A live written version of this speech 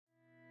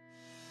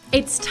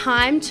It's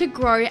time to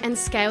grow and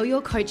scale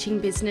your coaching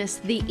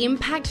business the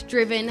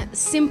impact-driven,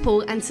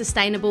 simple and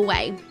sustainable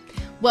way.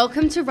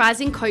 Welcome to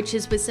Rising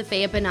Coaches with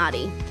Sophia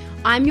Bernardi.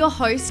 I'm your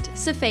host,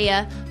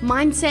 Sophia,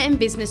 mindset and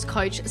business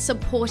coach,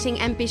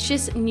 supporting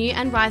ambitious new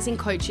and rising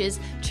coaches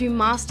to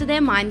master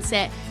their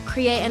mindset,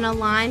 create an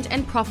aligned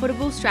and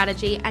profitable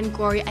strategy, and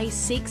grow a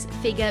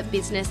six-figure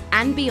business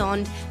and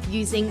beyond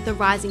using the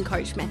Rising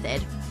Coach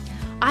method.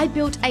 I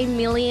built a $1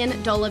 million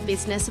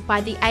business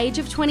by the age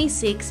of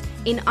 26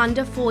 in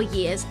under 4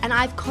 years, and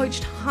I've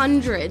coached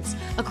hundreds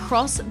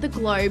across the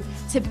globe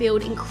to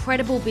build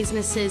incredible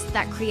businesses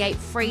that create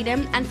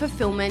freedom and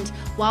fulfillment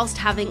whilst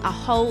having a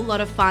whole lot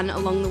of fun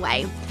along the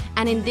way.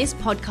 And in this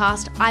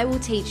podcast, I will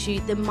teach you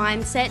the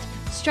mindset,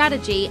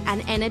 strategy,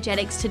 and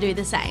energetics to do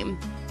the same.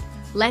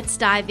 Let's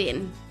dive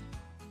in.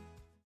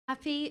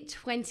 Happy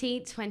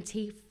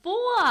 2024.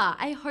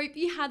 I hope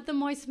you had the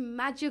most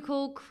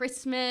magical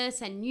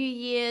Christmas and New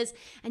Year's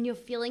and you're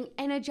feeling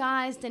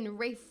energized and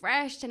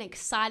refreshed and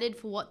excited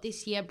for what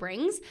this year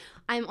brings.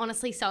 I'm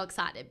honestly so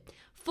excited.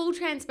 Full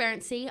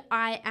transparency,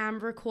 I am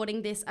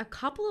recording this a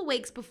couple of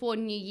weeks before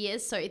New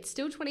Year's, so it's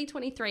still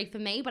 2023 for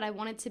me, but I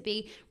wanted to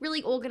be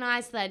really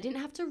organized so that I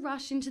didn't have to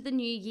rush into the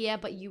new year,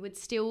 but you would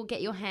still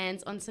get your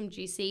hands on some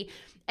juicy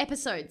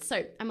episodes.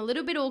 So I'm a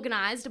little bit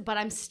organized, but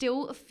I'm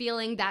still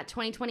feeling that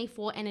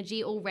 2024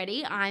 energy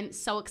already. I'm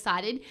so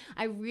excited.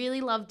 I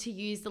really love to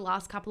use the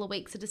last couple of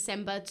weeks of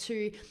December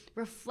to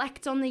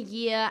reflect on the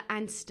year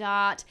and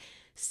start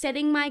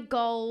setting my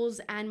goals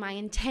and my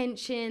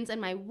intentions and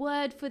my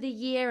word for the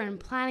year and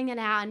planning it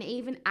out and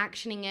even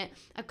actioning it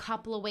a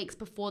couple of weeks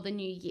before the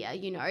new year.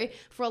 You know,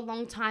 for a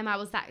long time, I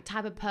was that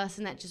type of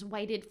person that just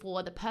waited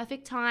for the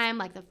perfect time,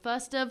 like the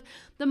first of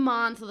the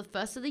month or the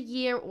first of the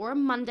year or a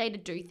Monday to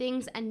do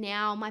things. And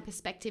now my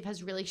perspective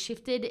has really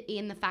shifted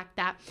in the fact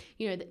that,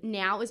 you know, that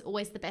now is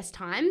always the best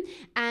time.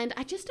 And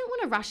I just don't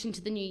want to rush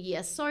into the new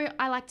year. So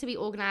I like to be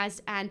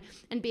organized and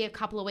be a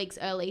couple of weeks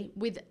early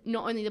with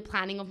not only the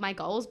planning of my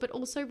goals, but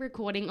also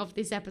recording of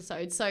this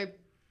episode. So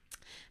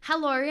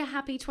hello,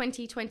 happy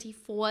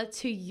 2024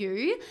 to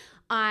you.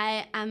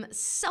 I am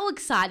so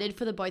excited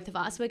for the both of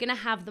us. We're going to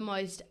have the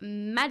most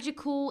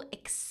magical,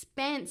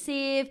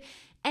 expansive,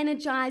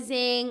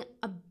 energizing,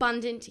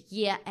 abundant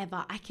year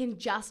ever. I can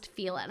just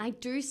feel it. And I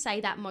do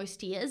say that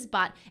most years,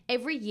 but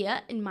every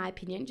year, in my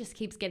opinion, just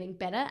keeps getting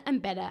better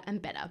and better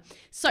and better.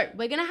 So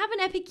we're going to have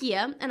an epic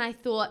year. And I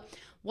thought,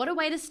 what a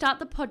way to start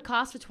the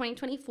podcast for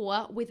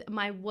 2024 with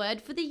my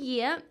word for the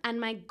year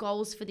and my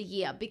goals for the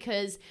year,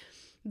 because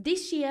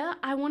this year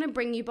I want to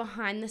bring you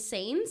behind the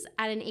scenes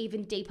at an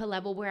even deeper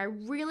level where I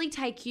really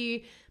take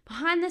you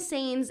behind the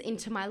scenes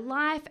into my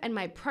life and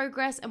my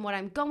progress and what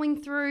I'm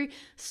going through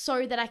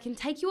so that I can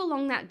take you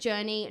along that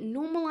journey,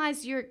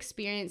 normalize your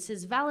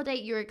experiences,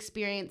 validate your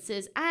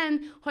experiences,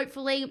 and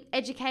hopefully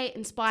educate,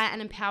 inspire, and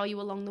empower you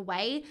along the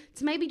way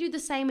to maybe do the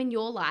same in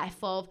your life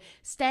of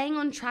staying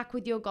on track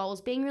with your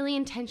goals, being really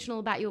intentional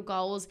about your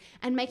goals,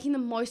 and making the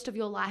most of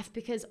your life,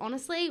 because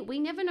honestly, we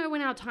never know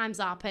when our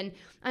time's up. And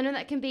I know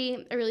that can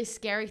be a really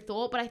scary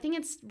thought, but I think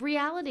it's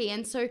reality.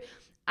 And so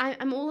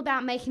I'm all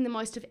about making the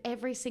most of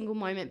every single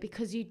moment,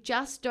 because you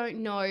just don't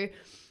know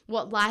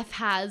what life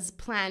has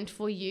planned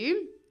for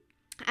you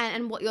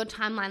and what your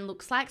timeline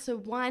looks like. So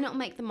why not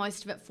make the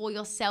most of it for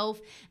yourself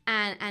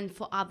and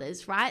for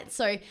others, right?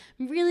 So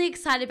I'm really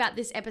excited about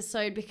this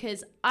episode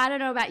because I don't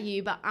know about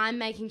you, but I'm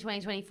making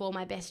 2024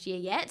 my best year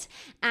yet.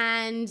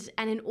 And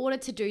in order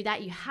to do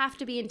that, you have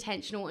to be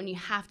intentional and you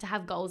have to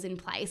have goals in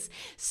place.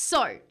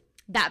 So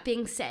that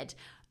being said,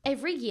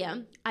 every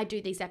year I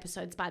do these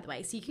episodes, by the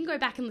way, so you can go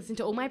back and listen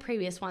to all my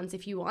previous ones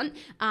if you want.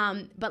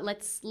 But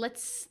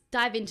let's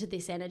dive into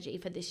this energy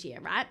for this year,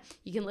 right?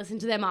 You can listen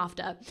to them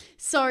after.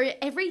 So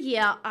every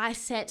year I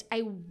set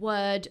a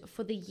word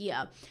for the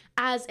year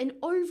as an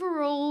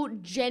overall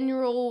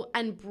general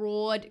and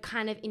broad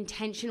kind of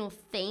intentional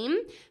theme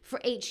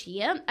for each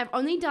year. I've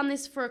only done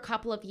this for a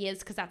couple of years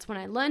because that's when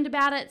I learned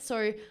about it.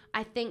 So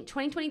I think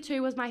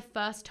 2022 was my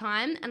first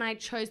time and I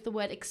chose the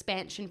word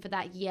expansion for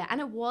that year. And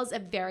it was a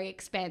very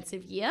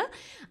expansive year.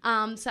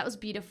 So that was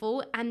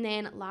beautiful. And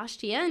then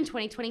last year in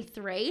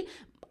 2023,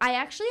 I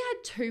actually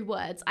had two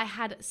words. I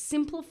had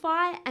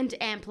simplify and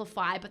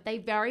amplify, but they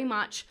very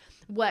much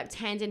worked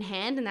hand in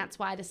hand, and that's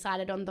why I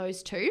decided on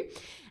those two.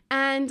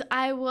 And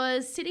I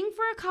was sitting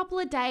for a couple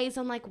of days.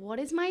 I'm like, what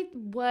is my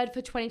word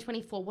for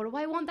 2024? What do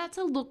I want that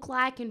to look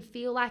like and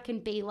feel like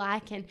and be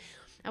like? And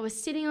I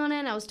was sitting on it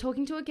and I was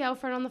talking to a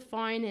girlfriend on the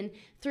phone, and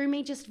through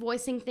me just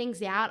voicing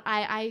things out,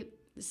 I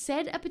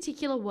said a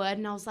particular word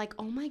and I was like,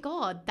 oh my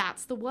God,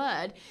 that's the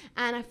word.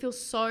 And I feel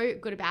so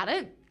good about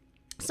it.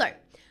 So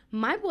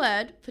my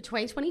word for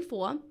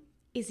 2024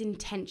 is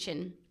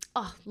intention.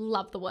 Oh,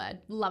 love the word.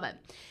 Love it.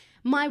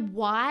 My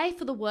why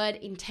for the word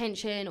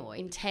intention or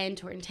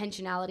intent or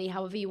intentionality,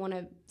 however you want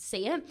to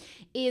see it,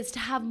 is to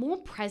have more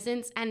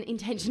presence and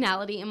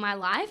intentionality in my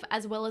life,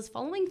 as well as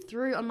following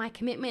through on my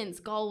commitments,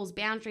 goals,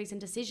 boundaries,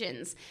 and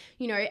decisions,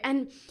 you know.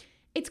 And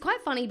it's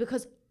quite funny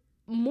because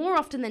more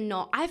often than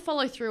not, I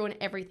follow through on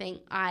everything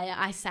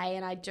I say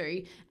and I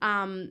do.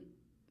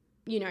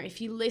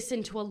 if you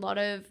listen to a lot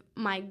of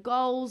my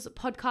goals,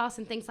 podcasts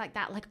and things like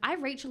that, like I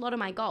reach a lot of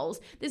my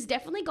goals. There's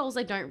definitely goals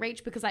I don't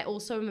reach because I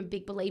also am a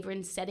big believer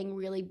in setting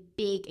really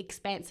big,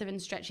 expansive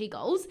and stretchy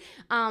goals.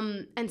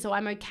 And so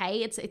I'm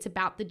okay. It's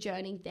about the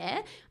journey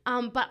there.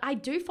 But I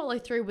do follow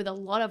through with a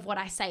lot of what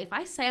I say. If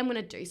I say I'm going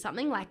to do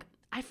something, like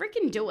I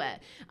freaking do it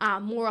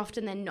more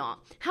often than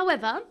not.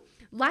 However,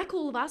 like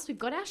all of us, we've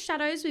got our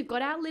shadows, we've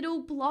got our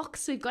little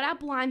blocks, we've got our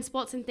blind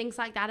spots and things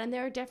like that. And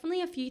there are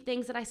definitely a few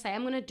things that I say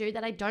I'm going to do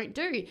that I don't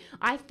do.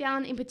 I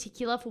found in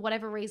particular, for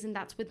whatever reason,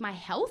 that's with my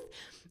health.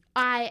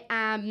 I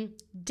am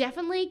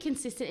definitely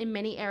consistent in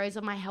many areas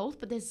of my health,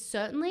 but there's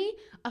certainly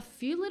a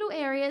few little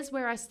areas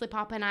where I slip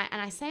up and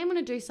I say I'm going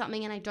to do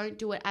something and I don't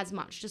do it as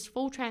much, just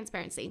full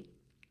transparency.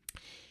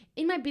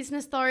 In my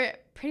business though,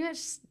 pretty much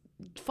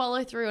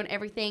follow through on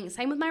everything.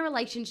 Same with my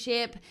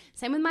relationship,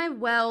 same with my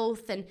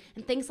wealth and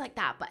things like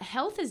that. But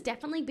health has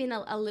definitely been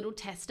a little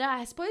tester,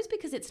 I suppose,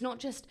 because it's not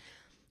just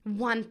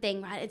one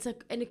thing, right? It's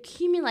an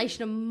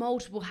accumulation of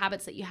multiple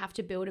habits that you have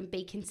to build and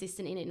be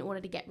consistent in order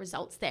to get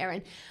results there.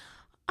 And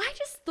I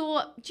just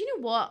thought, do you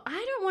know what? I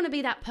don't want to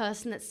be that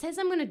person that says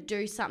I'm going to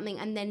do something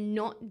and then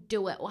not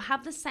do it, or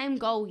have the same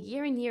goal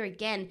year and year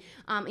again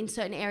in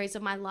certain areas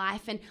of my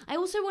life. And I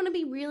also want to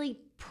be really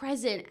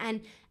present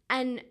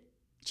and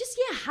just,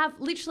 have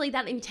literally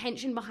that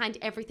intention behind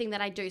everything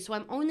that I do. So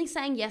I'm only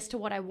saying yes to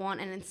what I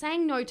want and then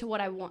saying no to what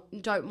I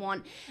don't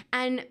want.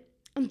 And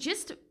I'm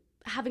just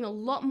having a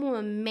lot more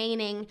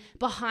meaning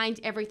behind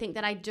everything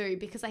that I do,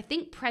 because I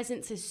think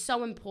presence is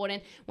so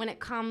important when it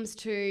comes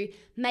to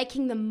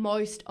making the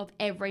most of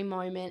every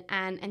moment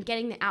and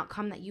getting the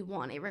outcome that you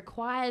want. It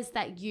requires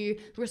that you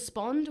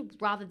respond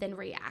rather than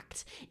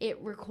react. It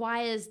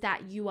requires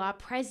that you are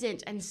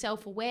present and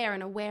self-aware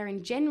and aware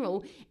in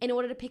general in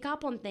order to pick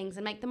up on things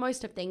and make the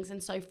most of things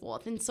and so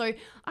forth. And so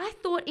I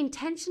thought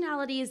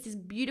intentionality is this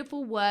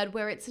beautiful word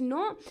where it's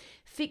not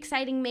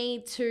fixating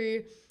me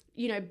to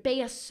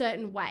be a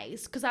certain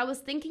ways, because I was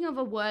thinking of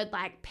a word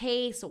like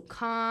peace or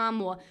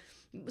calm or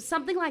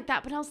something like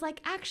that, but I was like,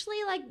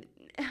 actually, like,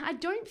 I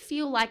don't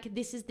feel like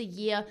this is the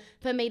year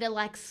for me to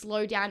like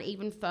slow down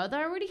even further.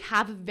 I already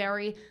have a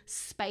very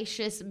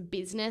spacious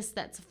business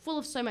that's full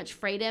of so much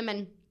freedom,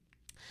 and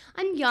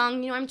I'm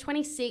young, I'm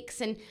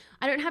 26 and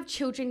I don't have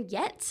children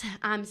yet.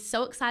 I'm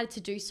so excited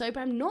to do so, but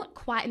I'm not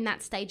quite in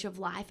that stage of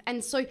life.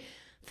 And so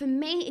for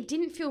me, it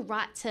didn't feel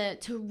right to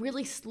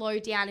really slow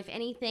down. If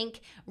anything,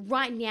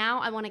 right now,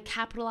 I want to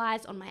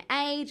capitalize on my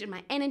age and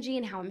my energy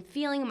and how I'm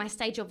feeling in my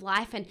stage of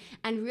life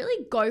and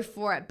really go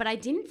for it. But I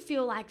didn't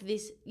feel like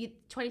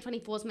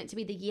 2024 is meant to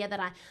be the year that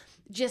I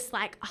just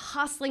like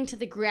hustling to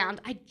the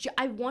ground.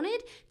 I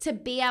wanted to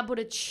be able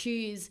to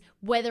choose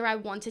whether I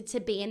wanted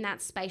to be in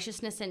that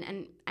spaciousness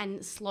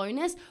and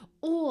slowness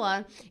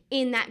or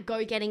in that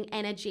go-getting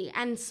energy.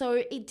 And so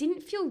it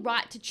didn't feel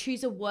right to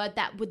choose a word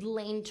that would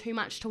lean too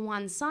much to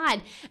one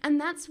side.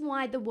 And that's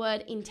why the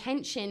word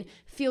intention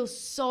feels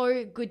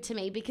so good to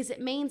me, because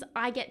it means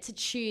I get to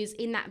choose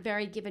in that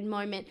very given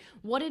moment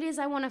what it is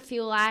I want to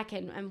feel like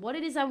and what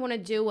it is I want to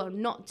do or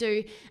not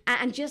do,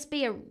 and just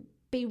be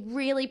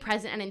really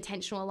present and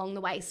intentional along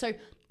the way. So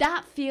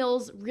that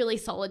feels really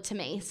solid to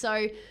me.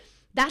 So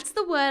that's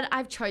the word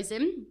I've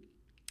chosen.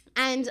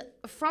 And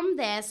from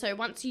there, so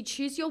once you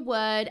choose your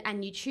word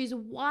and you choose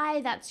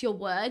why that's your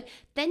word,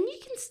 then you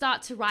can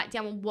start to write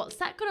down what's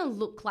that going to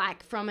look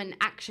like from an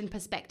action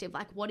perspective.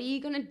 Like, what are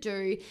you going to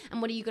do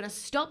and what are you going to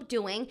stop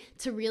doing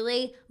to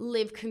really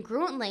live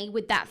congruently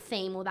with that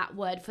theme or that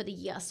word for the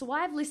year? So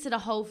I've listed a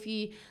whole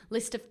few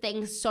list of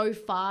things so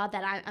far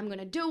that I'm going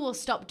to do or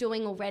stop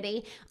doing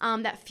already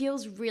that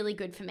feels really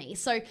good for me.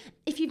 So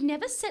if you've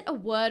never set a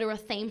word or a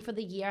theme for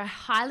the year, I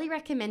highly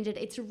recommend it.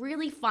 It's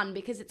really fun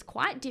because it's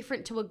quite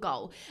different to a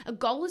goal. A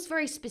goal is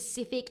very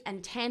specific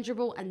and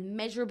tangible and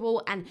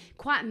measurable and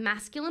quite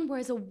masculine,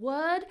 whereas a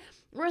word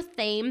or a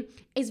theme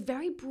is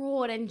very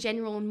broad and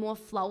general and more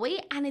flowy,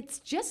 and it's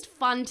just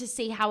fun to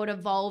see how it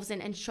evolves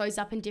and shows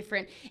up in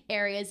different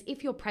areas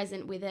if you're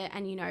present with it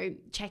and,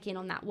 check in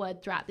on that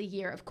word throughout the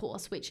year, of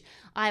course, which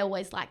I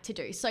always like to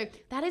do. So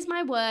that is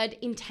my word,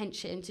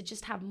 intention, to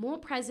just have more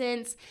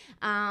presence,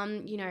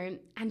 and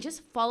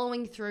just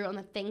following through on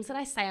the things that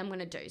I say I'm going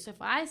to do. So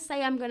if I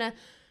say I'm going to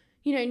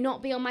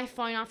not be on my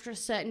phone after a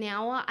certain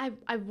hour,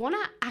 I want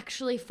to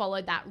actually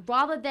follow that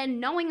rather than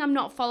knowing I'm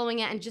not following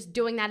it and just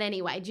doing that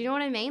anyway. Do you know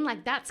what I mean?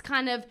 Like, that's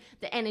kind of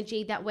the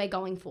energy that we're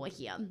going for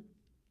here.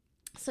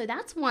 So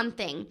that's one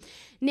thing.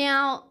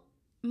 Now,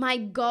 my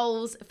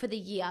goals for the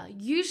year.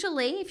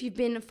 Usually, if you've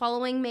been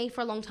following me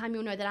for a long time,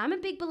 you'll know that I'm a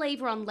big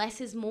believer on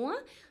less is more,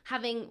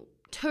 having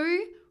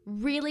 2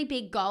 really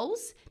big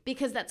goals,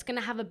 because that's going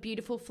to have a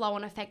beautiful flow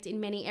on effect in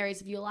many areas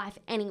of your life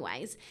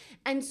anyways.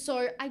 And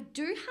so I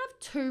do have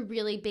 2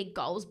 really big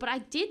goals, but I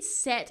did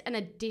set an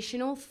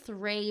additional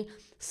 3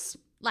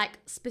 like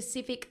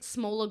specific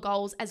smaller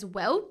goals as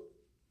well.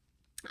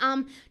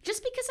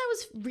 Just because I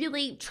was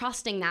really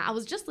trusting that. I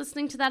was just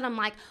listening to that. I'm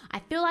like, I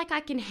feel like I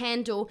can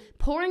handle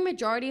pouring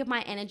majority of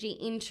my energy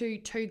into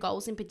 2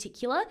 goals in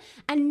particular,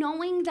 and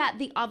knowing that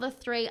the other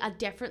 3 are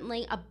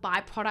definitely a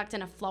byproduct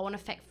and a flow and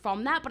effect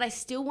from that. But I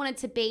still wanted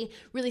to be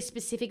really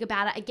specific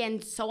about it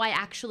again, so I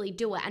actually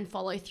do it and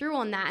follow through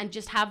on that and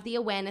just have the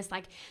awareness,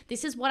 like,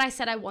 this is what I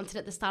said I wanted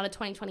at the start of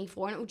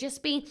 2024. And it will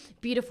just be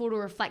beautiful to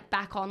reflect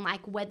back on,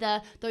 like,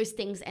 whether those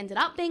things ended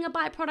up being a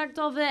byproduct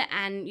of it,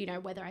 and, you know,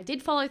 whether I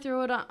did follow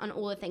through it on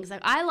all the things.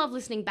 Like, I love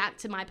listening back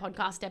to my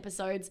podcast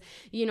episodes,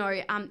 you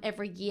know,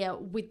 every year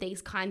with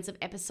these kinds of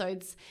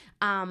episodes.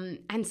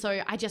 And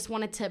so I just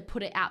wanted to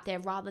put it out there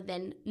rather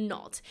than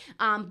not.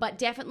 But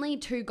definitely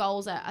 2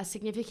 goals are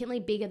significantly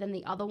bigger than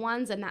the other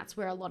ones. And that's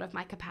where a lot of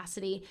my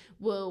capacity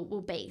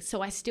will be.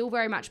 So I still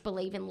very much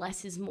believe in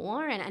less is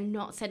more and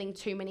not setting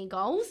too many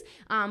goals.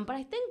 But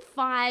I think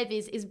 5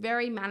 is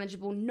very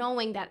manageable,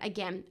 knowing that,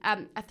 again,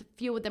 a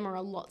few of them are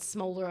a lot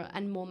smaller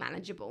and more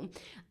manageable.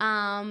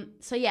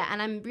 So yeah,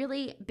 and I'm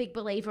really big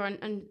believer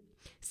on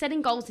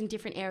setting goals in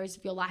different areas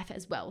of your life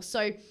as well.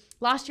 So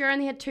last year I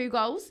only had 2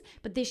 goals,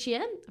 but this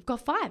year I've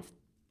got 5.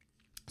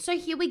 So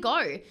here we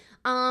go.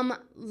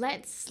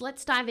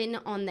 Let's dive in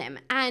on them.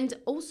 And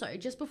also,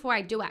 just before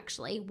I do,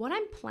 actually, what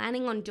I'm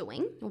planning on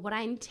doing, or what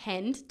I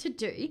intend to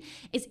do,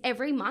 is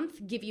every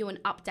month give you an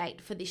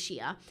update for this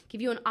year.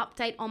 Give you an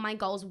update on my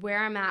goals, where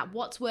I'm at,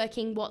 what's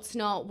working, what's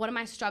not, what am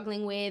I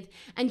struggling with,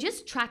 and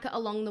just track it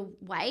along the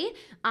way.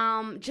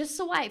 Just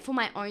so for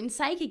my own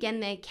sake, again,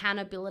 the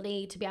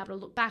accountability to be able to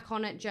look back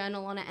on it,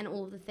 journal on it, and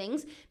all of the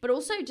things, but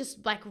also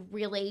just like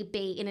really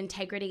be in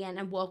integrity and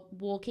a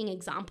walking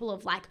example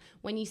of, like,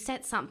 when you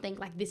set something,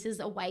 like, this is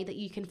a way that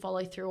you can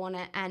follow through on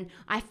it. And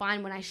I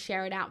find when I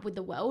share it out with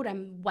the world,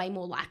 I'm way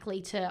more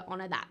likely to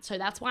honor that. So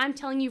that's why I'm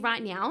telling you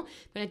right now,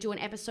 I'm going to do an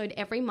episode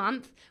every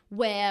month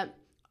where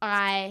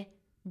I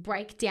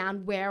break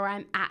down where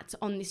I'm at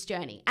on this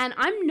journey. And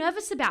I'm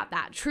nervous about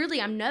that.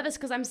 Truly, I'm nervous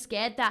because I'm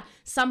scared that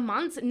some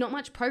months not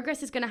much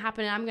progress is going to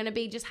happen, and I'm going to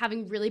be just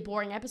having really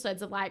boring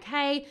episodes of, like,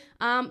 hey,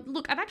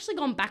 look, I've actually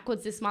gone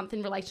backwards this month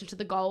in relation to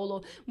the goal,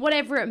 or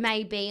whatever it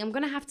may be. I'm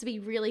going to have to be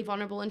really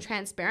vulnerable and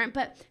transparent,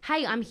 but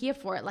hey, I'm here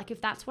for it. Like,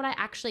 if that's what I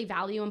actually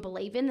value and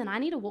believe in, then I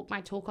need to walk my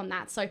talk on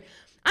that. So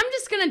I'm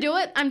just going to do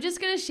it. I'm just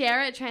going to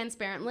share it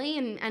transparently,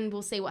 and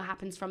we'll see what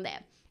happens from there.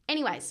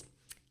 Anyways,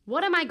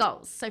 what are my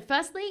goals? So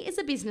firstly is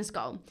a business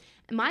goal.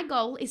 My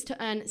goal is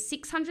to earn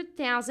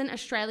 600,000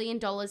 Australian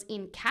dollars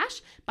in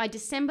cash by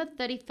December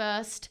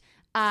 31st,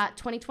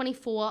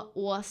 2024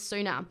 or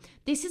sooner.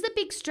 This is a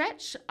big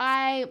stretch. If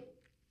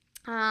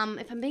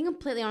I'm being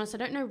completely honest, I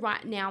don't know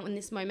right now in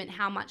this moment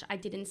how much I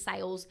did in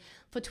sales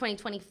for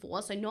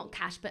 2024. So not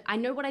cash, but I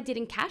know what I did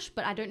in cash,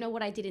 but I don't know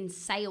what I did in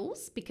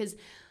sales, because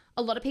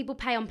a lot of people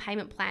pay on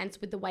payment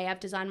plans with the way I've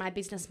designed my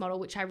business model,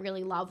 which I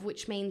really love,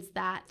 which means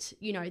that,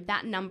 you know,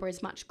 that number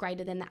is much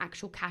greater than the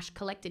actual cash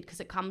collected because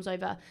it comes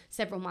over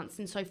several months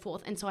and so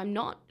forth. And so I'm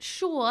not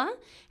sure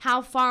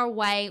how far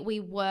away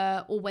we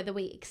were, or whether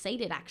we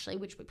exceeded, actually,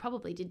 which we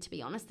probably did, to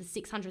be honest, the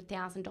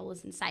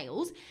 $600,000 in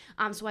sales.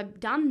 So I've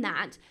done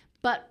that,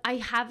 but I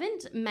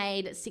haven't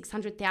made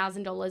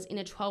 $600,000 in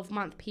a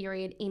 12-month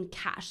period in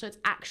cash. So it's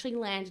actually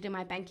landed in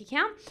my bank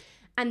account.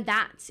 And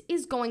that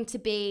is going to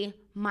be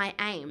my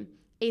aim,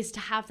 is to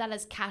have that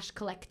as cash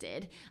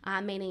collected,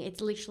 meaning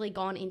it's literally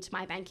gone into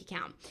my bank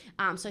account.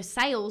 So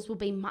sales will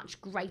be much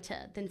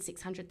greater than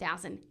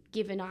 600,000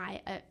 given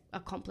I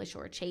accomplish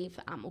or achieve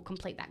or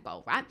complete that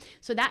goal, right?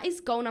 So that is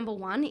goal number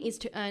 1, is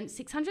to earn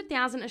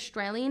 600,000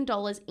 Australian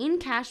dollars in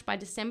cash by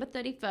December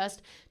 31st,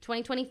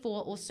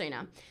 2024 or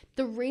sooner.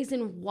 The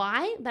reason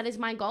why that is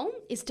my goal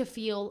is to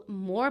feel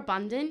more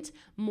abundant,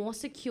 more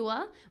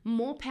secure,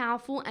 more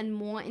powerful, and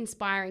more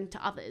inspiring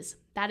to others.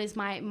 That is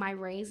my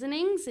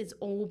reasonings. It's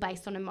all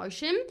based on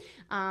emotion,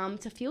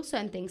 to feel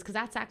certain things, because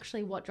that's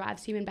actually what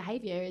drives human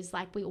behavior, is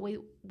like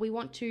we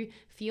want to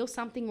feel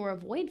something or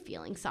avoid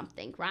feeling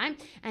something,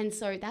 right? And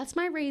so that's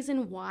my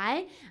reason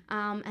why,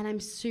 and I'm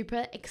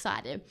super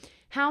excited.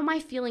 How am I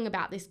feeling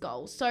about this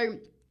goal? So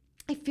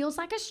it feels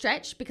like a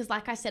stretch because,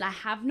 like I said, I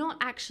have not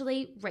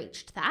actually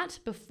reached that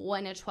before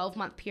in a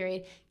 12-month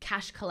period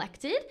cash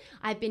collected.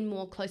 I've been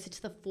more closer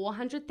to the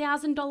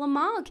 $400,000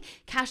 mark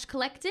cash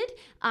collected,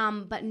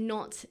 but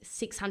not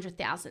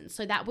 $600,000.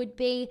 So that would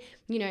be,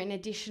 you know, an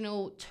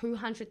additional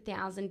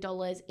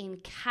 $200,000 in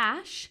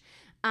cash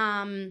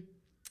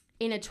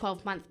in a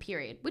 12-month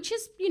period, which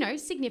is, you know,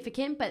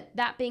 significant. But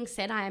that being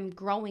said, I am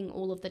growing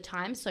all of the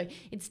time, so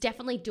it's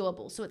definitely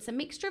doable. So it's a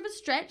mixture of a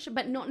stretch,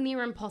 but not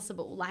near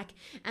impossible.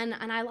 And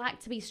I like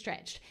to be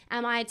stretched.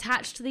 Am I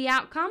attached to the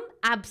outcome?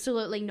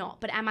 Absolutely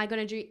not. But am I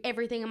going to do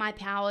everything in my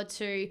power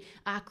to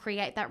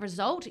create that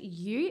result?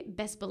 You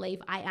best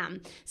believe I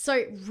am.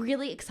 So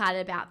really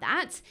excited about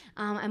that.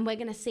 And we're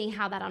going to see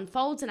how that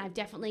unfolds. And I've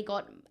definitely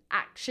got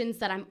actions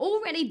that I'm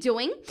already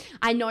doing.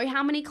 I know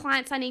how many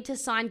clients I need to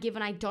sign,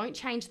 given I don't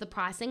change the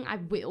pricing. I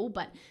will,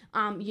 but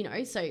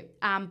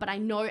but I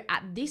know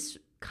at this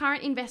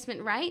current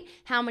investment rate,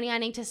 how many I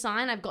need to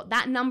sign. I've got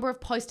that number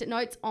of post-it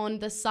notes on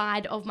the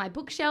side of my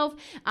bookshelf,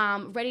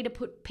 ready to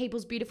put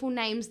people's beautiful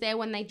names there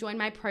when they join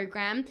my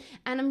program.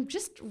 And I'm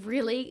just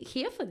really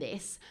here for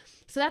this.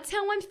 So that's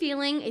how I'm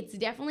feeling. It's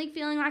definitely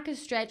feeling like a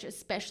stretch,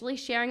 especially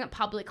sharing it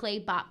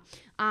publicly. But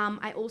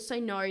I also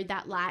know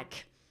that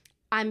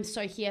I'm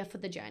so here for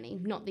the journey,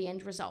 not the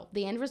end result.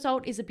 The end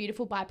result is a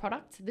beautiful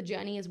byproduct. The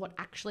journey is what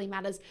actually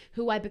matters,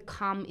 who I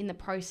become in the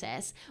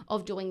process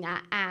of doing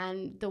that.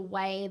 And the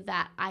way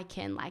that I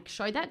can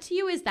show that to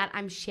you is that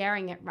I'm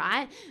sharing it,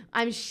 right?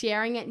 I'm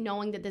sharing it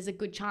knowing that there's a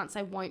good chance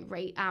I won't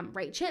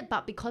reach it.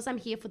 But because I'm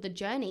here for the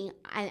journey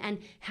and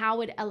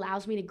how it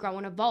allows me to grow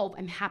and evolve,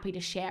 I'm happy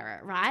to share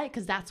it, right?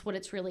 Because that's what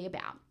it's really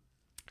about.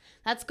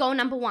 That's goal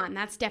number 1.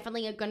 That's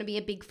definitely going to be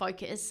a big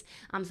focus.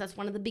 So that's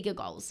one of the bigger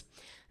goals.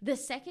 The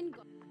second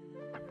goal.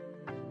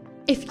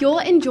 If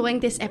you're enjoying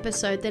this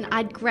episode, then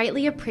I'd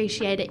greatly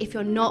appreciate it if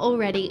you're not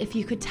already, if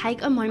you could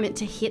take a moment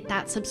to hit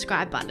that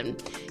subscribe button.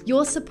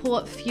 Your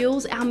support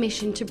fuels our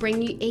mission to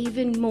bring you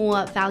even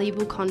more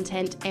valuable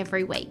content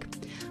every week.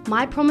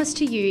 My promise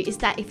to you is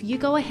that if you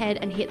go ahead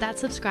and hit that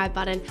subscribe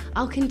button,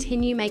 I'll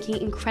continue making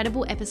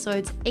incredible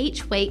episodes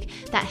each week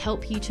that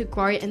help you to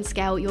grow and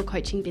scale your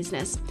coaching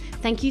business.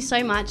 Thank you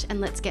so much, and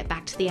let's get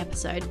back to the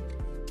episode.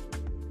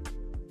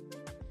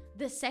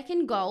 The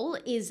second goal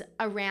is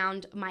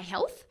around my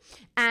health,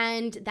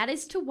 and that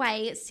is to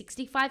weigh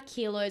 65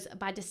 kilos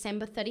by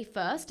December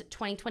 31st,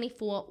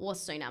 2024 or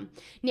sooner.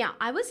 Now,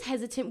 I was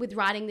hesitant with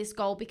writing this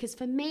goal because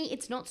for me,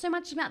 it's not so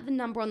much about the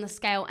number on the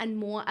scale and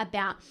more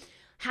about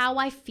how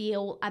I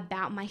feel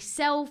about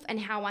myself and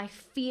how I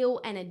feel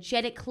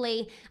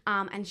energetically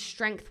and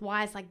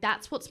strength-wise.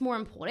 That's what's more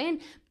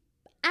important.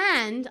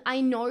 And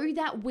I know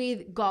that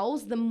with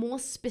goals, the more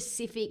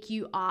specific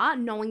you are,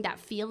 knowing that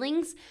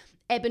feelings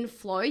ebb and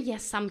flow.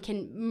 Yes, some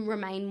can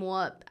remain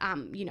more,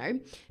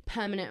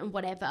 permanent and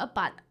whatever,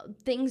 but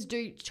things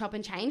do chop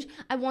and change.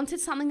 I wanted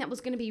something that was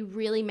going to be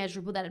really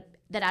measurable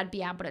that I'd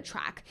be able to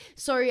track.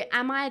 So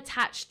am I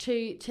attached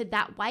to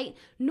that weight?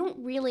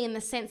 Not really, in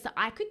the sense that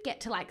I could get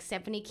to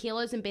 70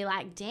 kilos and be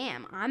like,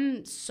 damn,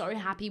 I'm so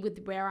happy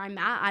with where I'm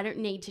at. I don't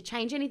need to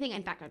change anything.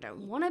 In fact, I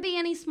don't want to be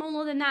any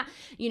smaller than that,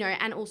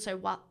 and also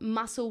what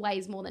muscle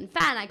weighs more than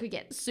fat. I could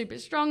get super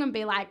strong and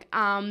be like,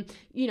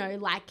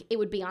 it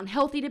would be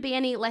unhealthy to be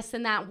any less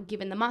than that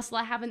given the muscle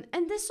I have. And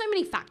there's so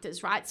many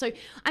factors, right? So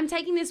I'm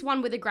taking this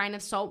one with a grain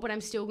of salt, but I'm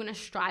still going to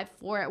strive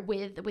for it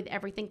with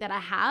everything that I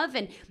have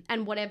and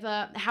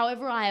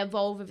however I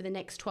evolve over the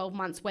next 12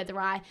 months, whether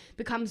I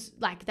becomes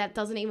that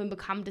doesn't even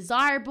become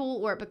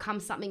desirable or it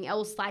becomes something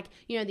else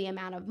the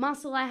amount of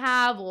muscle I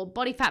have or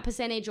body fat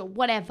percentage or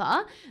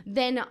whatever,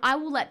 then I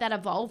will let that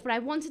evolve. But I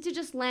wanted to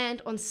just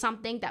land on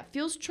something that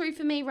feels true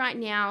for me right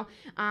now,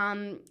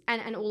 and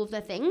all of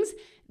the things.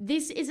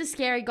 This is a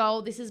scary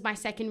goal. This is my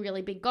second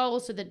really big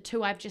goal. So the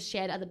 2 I've just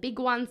shared are the big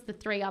ones. The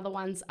 3 other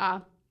ones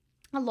are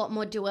a lot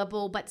more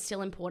doable, but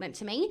still important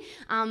to me.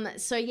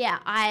 So yeah,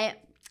 I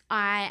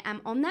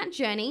am on that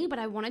journey, but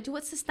I want to do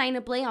it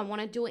sustainably. I want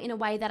to do it in a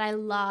way that I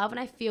love and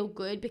I feel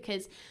good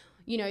because,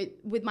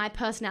 with my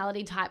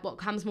personality type, what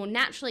comes more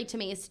naturally to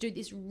me is to do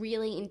these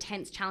really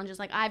intense challenges.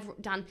 I've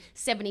done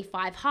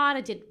 75 hard.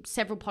 I did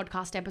several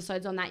podcast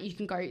episodes on that. You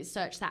can go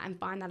search that and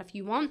find that if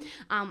you want.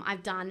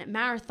 I've done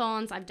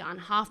marathons. I've done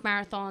half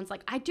marathons.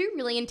 I do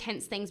really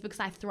intense things because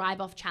I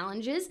thrive off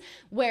challenges.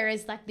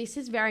 Whereas this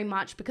is very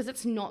much because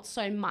it's not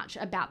so much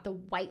about the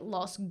weight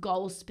loss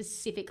goal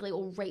specifically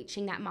or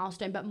reaching that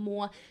milestone, but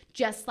more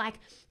just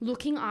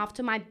looking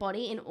after my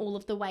body in all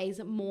of the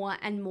ways more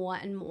and more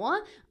and more.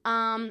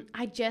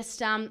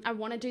 I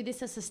want to do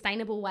this a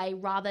sustainable way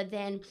rather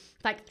than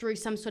through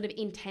some sort of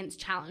intense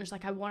challenge.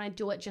 I want to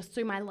do it just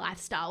through my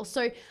lifestyle.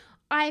 So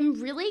I'm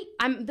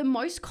the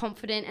most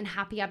confident and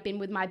happy I've been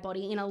with my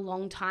body in a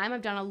long time.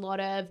 I've done a lot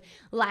of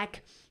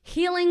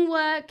healing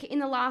work in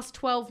the last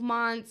 12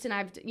 months and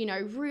I've,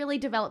 really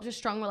developed a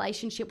strong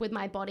relationship with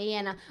my body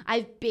and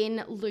I've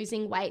been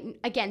losing weight.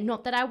 Again,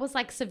 not that I was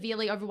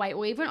severely overweight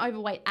or even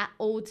overweight at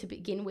all to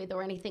begin with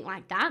or anything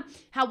like that.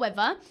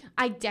 However,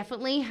 I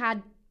definitely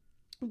had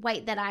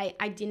weight that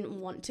I didn't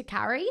want to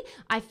carry.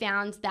 I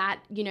found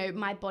that,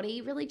 my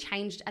body really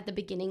changed at the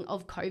beginning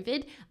of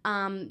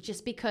COVID,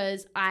 just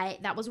because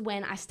that was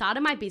when I started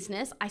my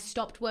business. I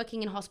stopped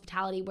working in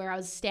hospitality where I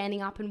was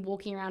standing up and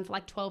walking around for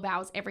 12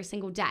 hours every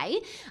single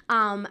day.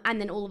 And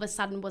then all of a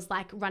sudden was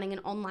running an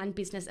online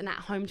business and at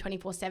home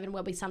 24/7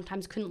 where we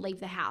sometimes couldn't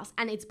leave the house.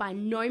 And it's by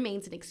no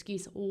means an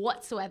excuse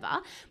whatsoever,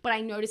 but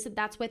I noticed that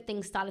that's where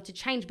things started to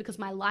change because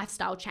my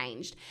lifestyle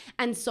changed.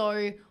 And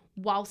so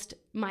whilst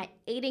my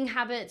eating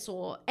habits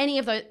or any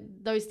of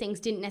those things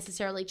didn't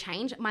necessarily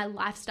change, my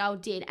lifestyle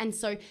did. And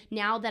so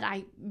now that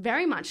I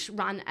very much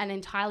run an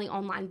entirely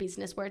online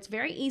business where it's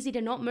very easy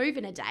to not move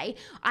in a day,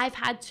 I've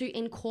had to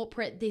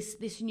incorporate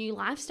this new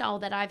lifestyle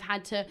that I've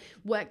had to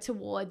work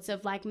towards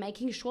of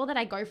making sure that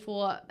I go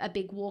for a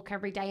big walk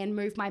every day and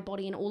move my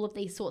body and all of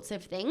these sorts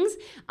of things,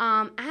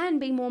 and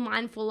be more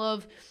mindful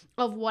of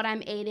what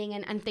I'm eating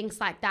and things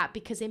like that,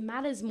 because it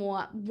matters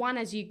more, one,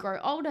 as you grow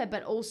older,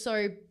 but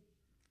also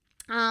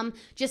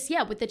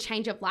with the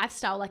change of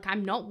lifestyle, like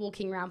I'm not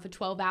walking around for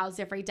 12 hours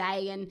every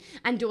day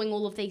and doing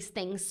all of these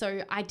things.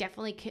 So I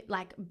definitely could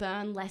like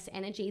burn less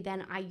energy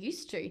than I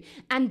used to.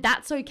 And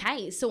that's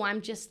okay. So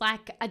I'm just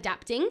like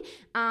adapting.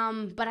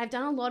 But I've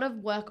done a lot of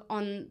work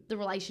on the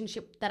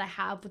relationship that I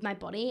have with my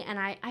body, and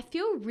I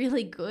feel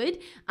really good.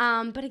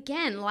 But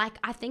again, like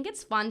I think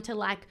it's fun to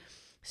like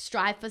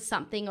strive for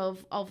something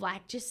of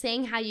like just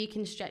seeing how you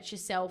can stretch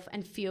yourself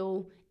and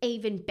feel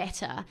even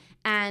better.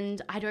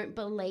 And I don't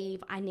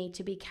believe I need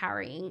to be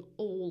carrying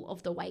all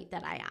of the weight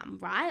that I am,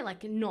 right?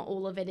 Like not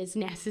all of it is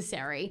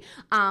necessary.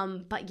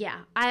 But yeah,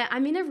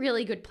 I'm in a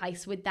really good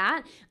place with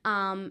that.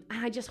 And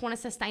I just want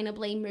to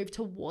sustainably move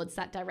towards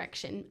that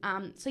direction.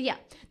 So yeah,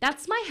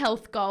 that's my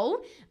health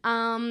goal.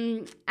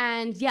 And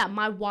yeah,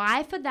 my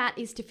why for that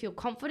is to feel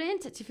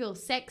confident, to feel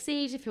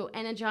sexy, to feel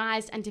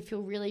energized, and to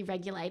feel really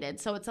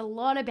regulated. So it's a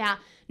lot about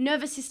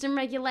nervous system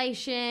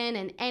regulation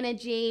and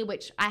energy,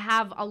 which I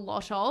have a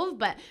lot of,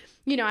 but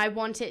you know, I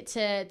want it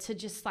to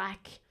just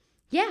like,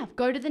 yeah,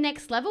 go to the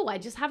next level. I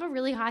just have a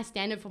really high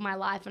standard for my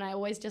life, and I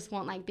always just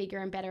want like bigger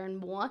and better and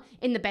more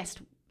in the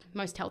best,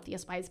 most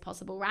healthiest ways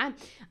possible, right?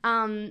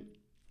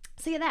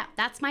 So yeah,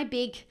 that's my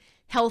big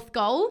health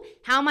goal.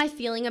 How am I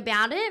feeling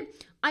about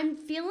it? I'm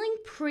feeling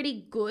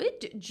pretty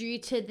good due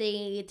to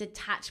the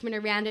detachment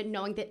around it,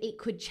 knowing that it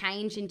could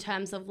change in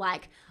terms of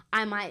like,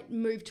 I might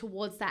move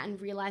towards that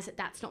and realize that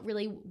that's not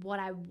really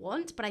what I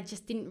want, but I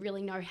just didn't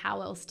really know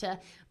how else to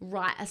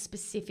write a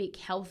specific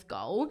health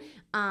goal.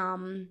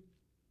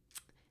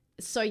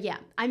 So yeah,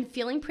 I'm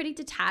feeling pretty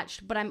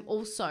detached, but I'm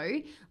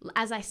also,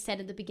 as I said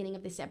at the beginning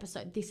of this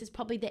episode, this is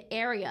probably the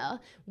area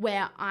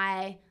where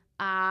I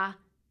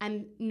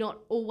am not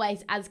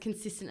always as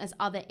consistent as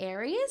other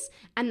areas.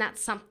 And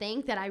that's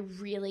something that I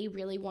really,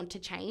 really want to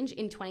change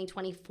in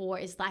 2024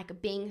 is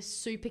like being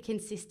super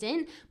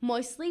consistent,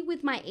 mostly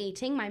with my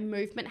eating. My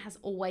movement has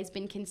always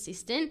been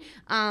consistent,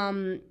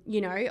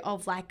 you know,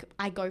 of like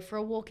I go for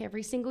a walk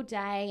every single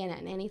day,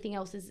 and anything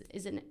else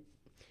is an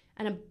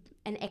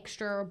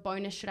extra or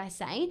bonus, should I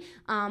say.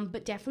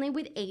 But definitely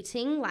with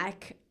eating,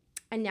 like,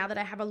 and now that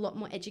I have a lot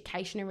more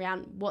education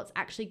around what's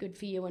actually good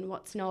for you and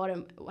what's not,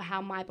 and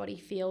how my body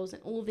feels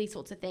and all of these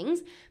sorts of things,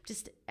 I'm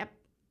just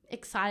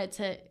excited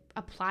to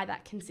apply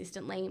that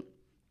consistently,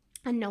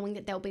 and knowing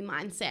that there'll be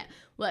mindset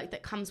work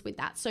that comes with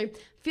that. So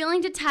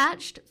feeling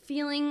detached,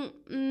 feeling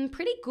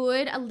pretty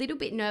good, a little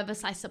bit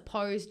nervous, I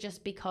suppose,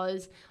 just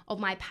because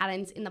of my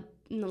patterns in the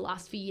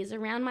last few years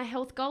around my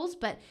health goals.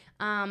 But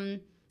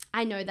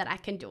I know that I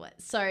can do it.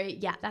 So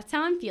yeah, that's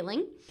how I'm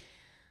feeling.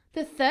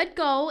 The third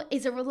goal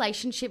is a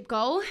relationship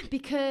goal,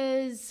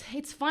 because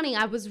it's funny,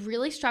 I was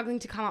really struggling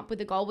to come up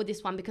with a goal with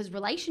this one, because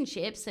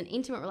relationships, an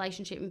intimate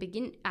relationship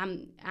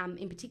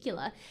in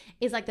particular,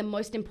 is like the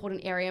most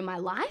important area in my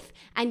life.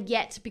 And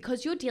yet,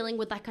 because you're dealing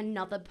with like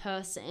another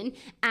person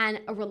and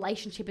a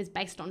relationship is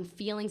based on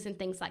feelings and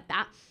things like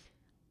that,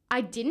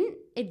 I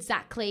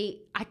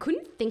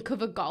couldn't think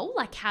of a goal.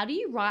 Like, how do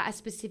you write a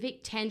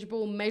specific,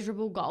 tangible,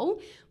 measurable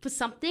goal for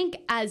something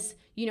as,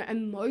 you know,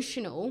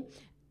 emotional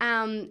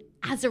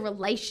as a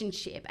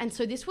relationship? And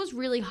so this was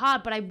really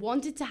hard, but I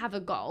wanted to have a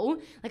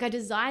goal. Like, I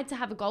desired to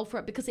have a goal for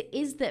it because it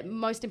is the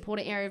most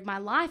important area of my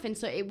life. And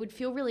so it would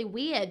feel really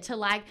weird to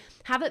like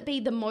have it be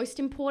the most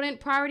important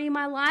priority in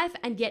my life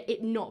and yet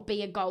it not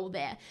be a goal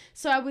there.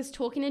 So I was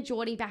talking to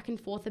Geordie back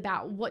and forth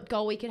about what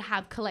goal we could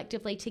have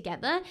collectively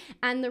together.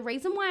 And the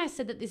reason why I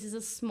said that this is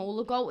a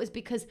smaller goal is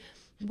because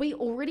we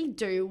already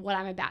do what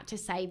I'm about to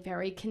say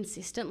very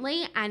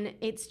consistently, and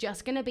it's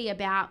just going to be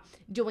about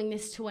doing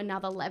this to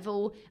another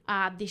level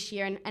this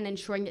year and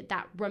ensuring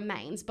that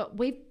remains. But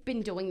we've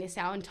been doing this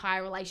our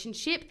entire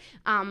relationship,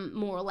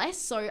 more or less,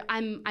 so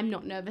I'm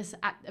not nervous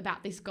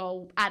about this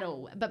goal at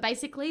all. But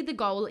basically the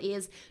goal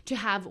is to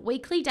have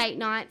weekly date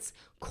nights,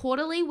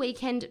 quarterly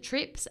weekend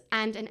trips,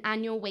 and an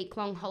annual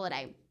week-long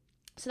holiday.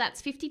 So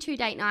that's 52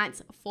 date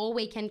nights, 4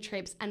 weekend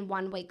trips, and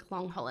 1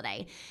 week-long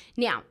holiday.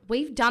 Now,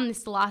 we've done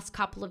this the last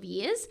couple of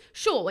years.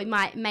 Sure, we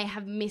may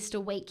have missed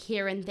a week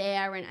here and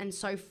there and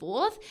so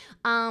forth.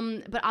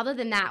 But other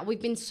than that,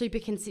 we've been super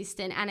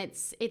consistent, and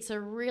it's a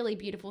really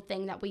beautiful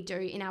thing that we do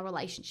in our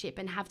relationship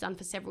and have done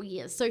for several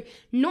years. So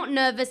not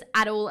nervous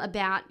at all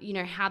about, you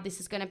know, how this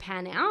is going to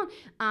pan out.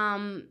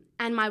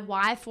 And my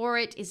why for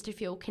it is to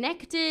feel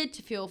connected,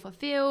 to feel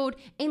fulfilled,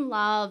 in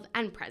love,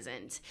 and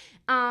present.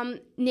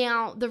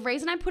 Now, the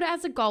reason I put it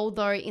as a goal,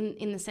 though,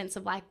 in the sense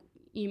of like,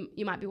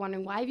 you might be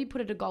wondering, why have you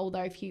put it a goal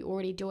though if you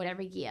already do it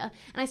every year?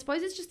 And I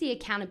suppose it's just the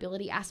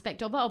accountability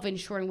aspect of it, of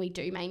ensuring we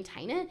do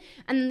maintain it.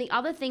 And then the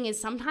other thing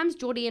is sometimes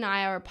Geordie and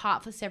I are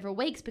apart for several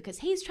weeks because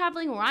he's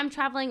traveling or I'm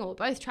traveling or we're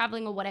both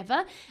traveling or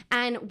whatever.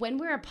 And when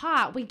we're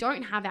apart, we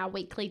don't have our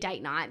weekly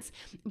date nights.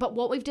 But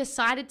what we've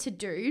decided to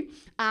do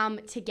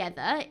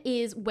together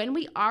is when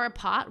we are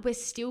apart, we're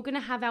still going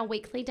to have our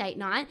weekly date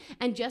night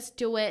and just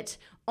do it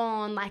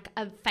on like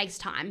a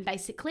FaceTime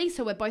basically.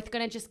 So we're both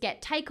going to just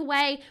get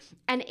takeaway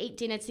and eat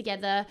dinner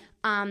together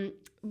on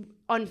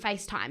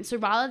FaceTime. So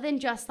rather than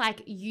just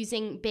like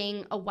using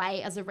being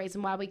away as a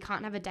reason why we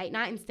can't have a date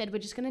night, instead we're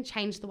just going to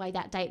change the way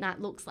that date night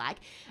looks like.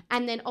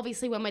 And then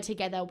obviously when we're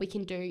together, we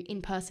can do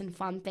in-person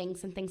fun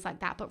things and things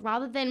like that. But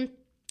rather than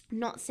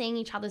not seeing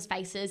each other's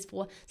faces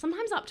for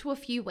sometimes up to a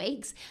few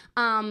weeks,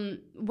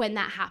 when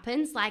that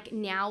happens, like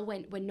now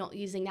when we're not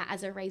using that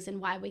as a reason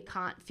why we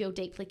can't feel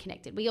deeply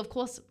connected. We of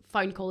course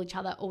phone call each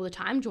other all the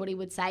time. Geordie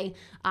would say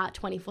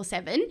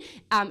 24/7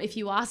 if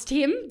you asked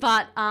him,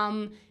 but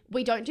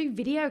we don't do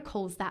video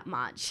calls that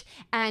much.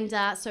 And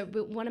so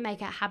we want to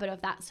make a habit of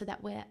that so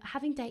that we're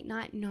having date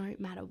night no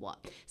matter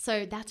what.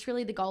 So that's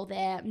really the goal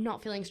there.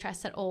 Not feeling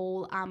stressed at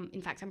all.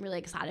 In fact, I'm really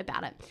excited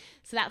about it.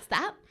 So that's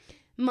that.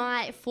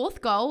 My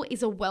fourth goal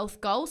is a wealth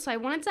goal. So I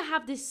wanted to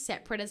have this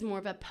separate as more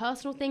of a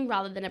personal thing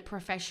rather than a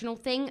professional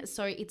thing.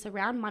 So it's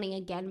around money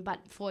again,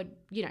 but for,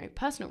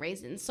 personal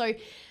reasons. So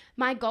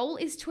my goal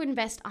is to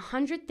invest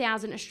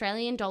 100,000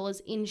 Australian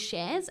dollars in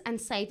shares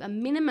and save a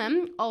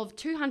minimum of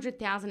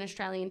 200,000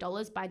 Australian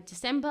dollars by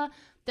December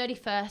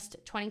 31st,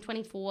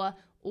 2024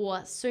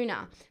 or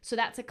sooner. So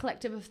that's a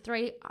collective of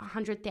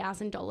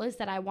 $300,000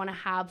 that I want to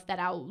have that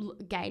I'll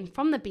gain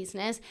from the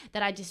business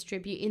that I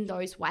distribute in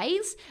those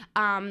ways.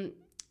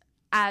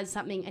 As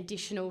something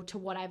additional to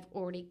what I've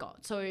already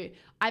got. So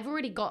I've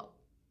already got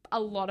a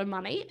lot of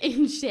money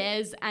in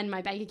shares and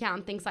my bank account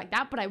and things like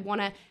that, but I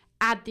want to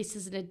add this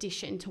as an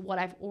addition to what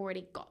I've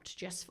already got.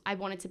 I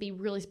wanted to be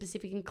really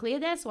specific and clear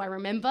there so I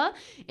remember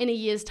in a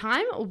year's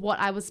time what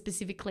I was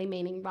specifically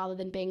meaning rather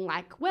than being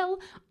like,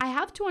 well, I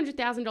have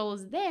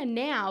 $200,000 there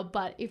now,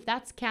 but if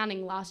that's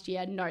counting last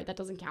year, no, that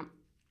doesn't count.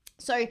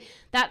 So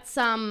that's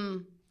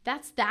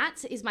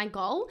that is my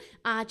goal,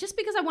 just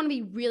because I want to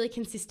be really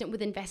consistent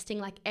with investing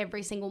like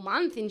every single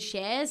month in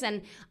shares.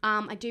 And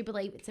I do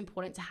believe it's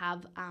important to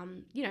have,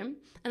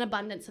 an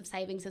abundance of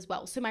savings as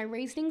well. So my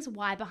reasonings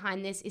why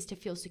behind this is to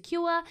feel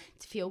secure,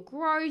 to feel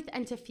growth,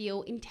 and to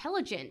feel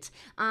intelligent.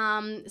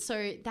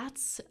 So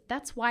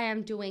that's why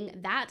I'm doing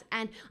that.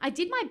 And I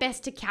did my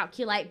best to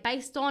calculate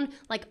based on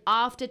like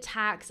after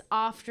tax,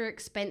 after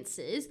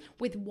expenses,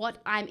 with what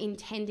I'm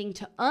intending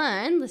to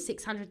earn, the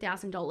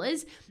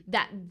 $600,000,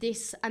 that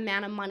this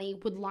amount of money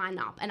would line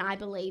up. And I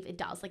believe it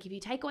does. Like if you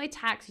take away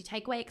tax, you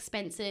take away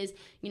expenses,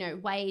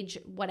 wage,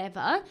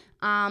 whatever,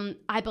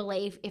 I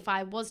believe if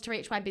I was to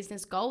reach my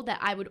business goal that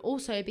I would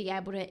also be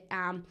able to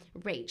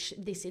reach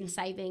this in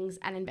savings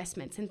and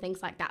investments and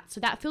things like that. So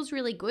that feels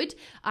really good.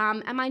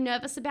 Am I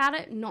nervous about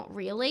it? Not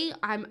really.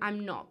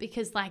 I'm not,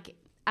 because like,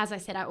 as I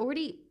said, I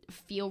already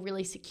feel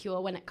really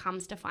secure when it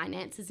comes to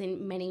finances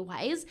in many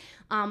ways.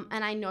 And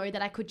I know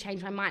that I could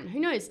change my mind. Who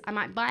knows? I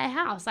might buy a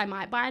house. I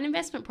might buy an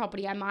investment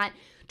property. I might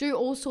do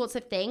all sorts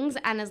of things.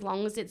 And as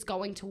long as it's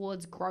going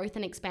towards growth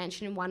and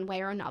expansion in one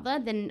way or another,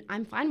 then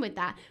I'm fine with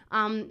that.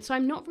 So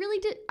I'm not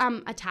really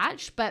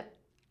attached, but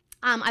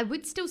I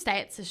would still say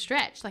it's a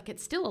stretch. Like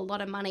it's still a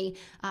lot of money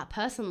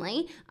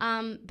personally,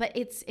 but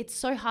it's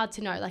so hard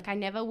to know. Like I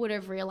never would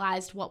have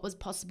realized what was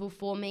possible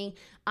for me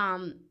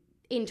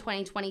in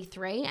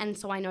 2023, and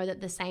so I know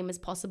that the same is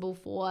possible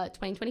for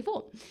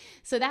 2024.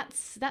 So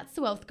that's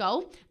the wealth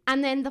goal.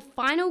 And then the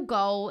final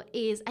goal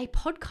is a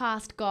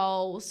podcast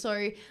goal.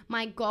 So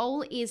my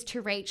goal is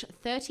to reach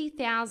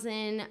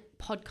 30,000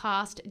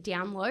 podcast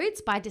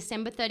downloads by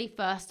December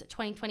 31st,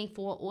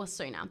 2024 or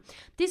sooner.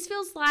 This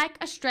feels like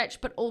a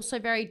stretch, but also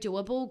very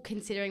doable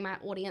considering my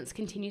audience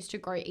continues to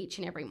grow each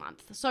and every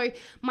month. So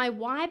my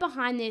why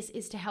behind this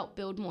is to help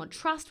build more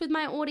trust with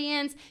my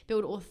audience,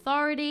 build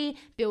authority,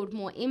 build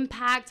more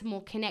impact,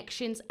 more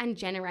connections, and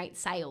generate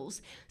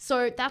sales.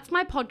 So that's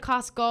my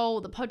podcast goal.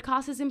 The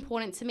podcast is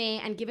important to me,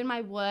 and given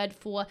my word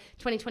for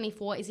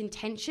 2024 is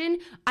intention,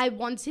 I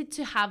wanted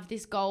to have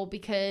this goal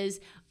because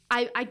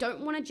I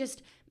don't want to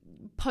just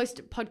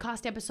post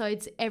podcast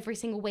episodes every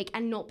single week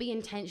and not be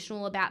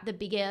intentional about the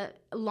bigger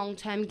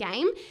long-term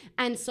game.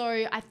 And so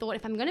I thought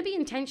if I'm going to be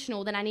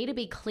intentional, then I need to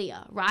be clear,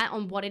 right,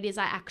 on what it is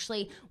I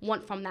actually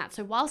want from that.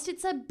 So whilst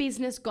it's a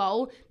business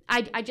goal,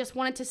 I just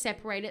wanted to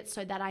separate it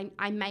so that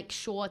I make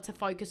sure to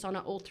focus on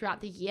it all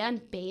throughout the year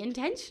and be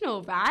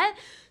intentional, right?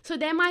 So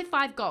they're my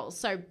 5 goals.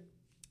 So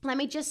let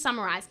me just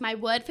summarize. My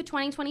word for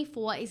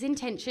 2024 is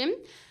intention.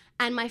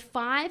 And my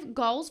 5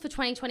 goals for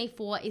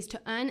 2024 is to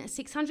earn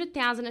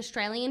 600,000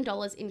 Australian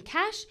dollars in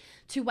cash,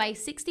 to weigh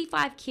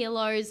 65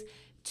 kilos,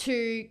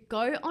 to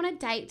go on a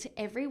date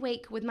every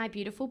week with my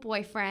beautiful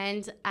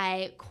boyfriend,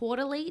 a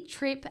quarterly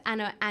trip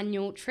and an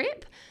annual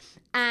trip,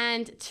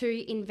 and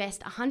to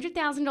invest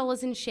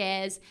 $100,000 in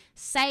shares,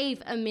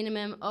 save a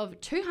minimum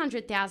of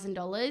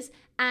 $200,000,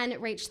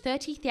 and reach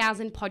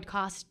 30,000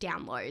 podcast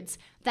downloads.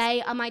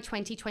 They are my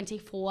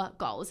 2024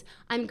 goals.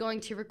 I'm going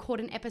to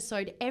record an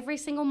episode every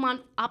single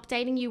month,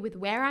 updating you with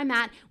where I'm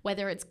at,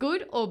 whether it's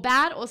good or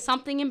bad or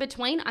something in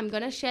between. I'm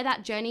going to share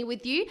that journey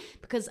with you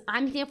because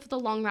I'm here for the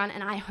long run,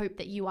 and I hope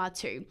that you are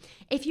too.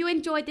 If you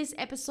enjoyed this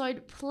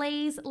episode,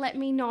 please let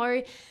me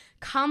know.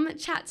 Come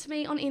chat to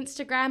me on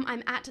Instagram.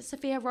 I'm at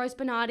Sophia Rose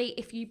Bernardi.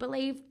 If you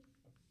believe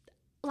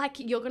like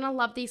you're going to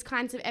love these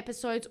kinds of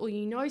episodes, or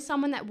you know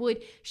someone that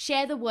would,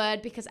 share the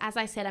word, because as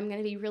I said, I'm going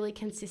to be really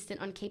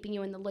consistent on keeping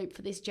you in the loop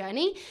for this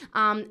journey.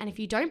 And if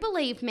you don't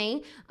believe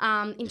me,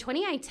 in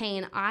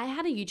 2018, I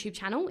had a YouTube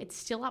channel. It's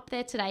still up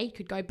there today. You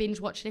could go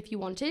binge watch it if you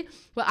wanted,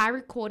 where I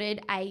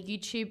recorded a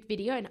YouTube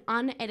video, an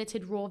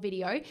unedited raw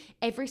video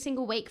every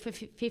single week for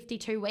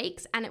 52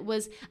 weeks. And it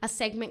was a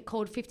segment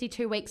called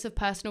 52 Weeks of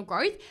Personal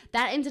Growth.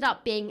 That ended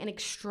up being an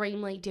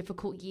extremely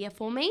difficult year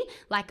for me.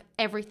 Like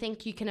everything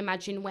you can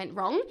imagine went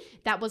wrong.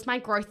 That was my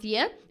growth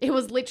year. It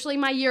was literally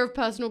my year of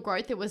personal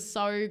growth. It was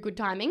so good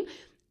timing.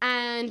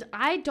 And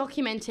I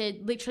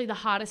documented literally the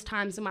hardest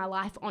times in my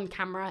life on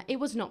camera. It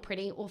was not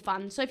pretty or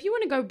fun. So if you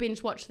want to go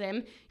binge watch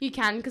them, you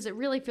can, because it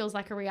really feels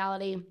like a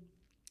reality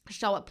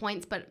show at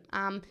points. But,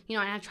 and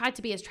I tried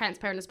to be as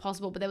transparent as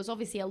possible, but there was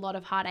obviously a lot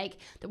of heartache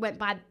that went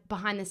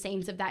behind the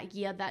scenes of that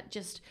year that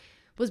just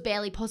was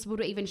barely possible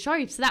to even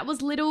show. So that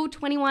was little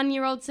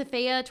 21-year-old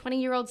Sophia,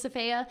 20-year-old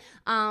Sophia,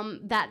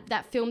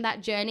 that filmed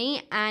that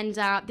journey. And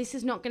this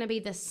is not going to be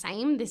the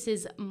same. This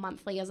is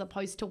monthly as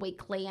opposed to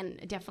weekly,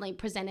 and definitely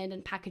presented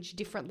and packaged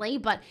differently.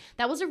 But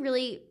that was a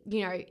really,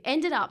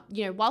 ended up,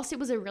 whilst it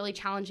was a really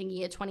challenging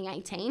year,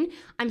 2018,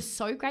 I'm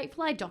so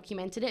grateful I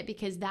documented it,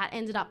 because that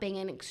ended up being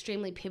an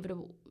extremely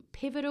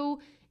pivotal,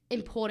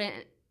 important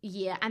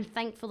year. And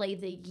thankfully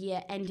the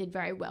year ended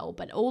very well,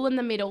 but all in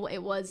the middle, it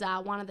was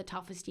one of the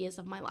toughest years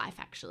of my life,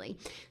 actually.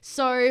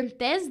 So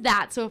there's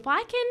that. So if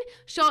I can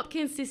show up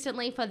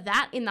consistently for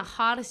that in the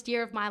hardest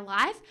year of my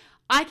life,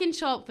 I can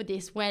show up for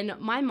this when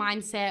my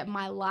mindset,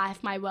 my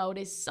life, my world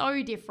is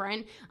so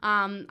different.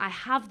 I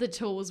have the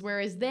tools,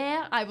 whereas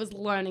there I was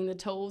learning the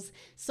tools.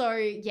 So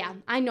yeah,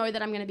 I know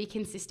that I'm going to be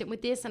consistent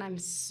with this, and I'm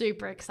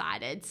super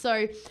excited.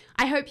 So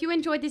I hope you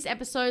enjoyed this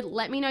episode.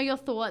 Let me know your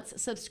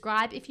thoughts.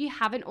 Subscribe if you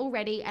haven't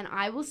already, and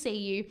I will see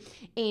you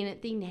in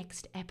the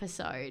next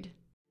episode.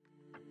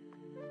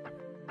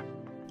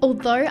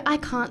 Although I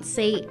can't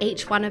see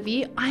each one of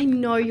you, I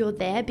know you're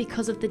there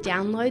because of the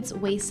downloads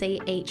we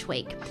see each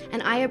week,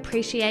 and I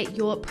appreciate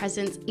your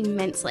presence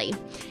immensely.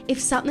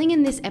 If something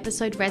in this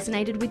episode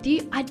resonated with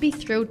you, I'd be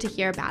thrilled to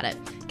hear about it.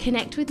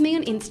 Connect with me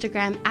on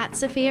Instagram at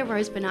Sophia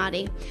Rose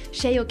Bernardi.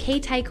 Share your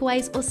key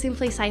takeaways or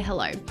simply say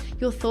hello.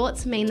 Your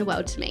thoughts mean the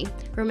world to me.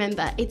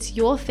 Remember, it's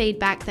your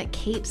feedback that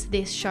keeps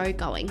this show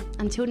going.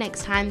 Until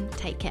next time,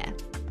 take care.